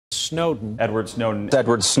Snowden. Edward Snowden.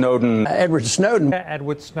 Edward Snowden. Edward Snowden.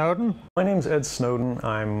 Edward Snowden. My name's Ed Snowden.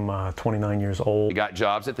 I'm 29 years old. He got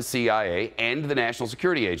jobs at the CIA and the National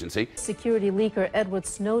Security Agency. Security leaker Edward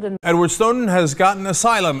Snowden. Edward Snowden has gotten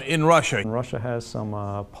asylum in Russia. Russia has some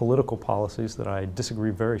political policies that I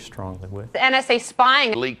disagree very strongly with. The NSA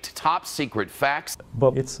spying Leaked top secret facts.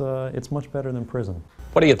 But it's much better than prison.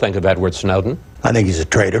 What do you think of Edward Snowden? I think he's a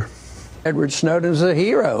traitor. Edward Snowden's a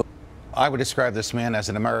hero. I would describe this man as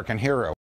an American hero.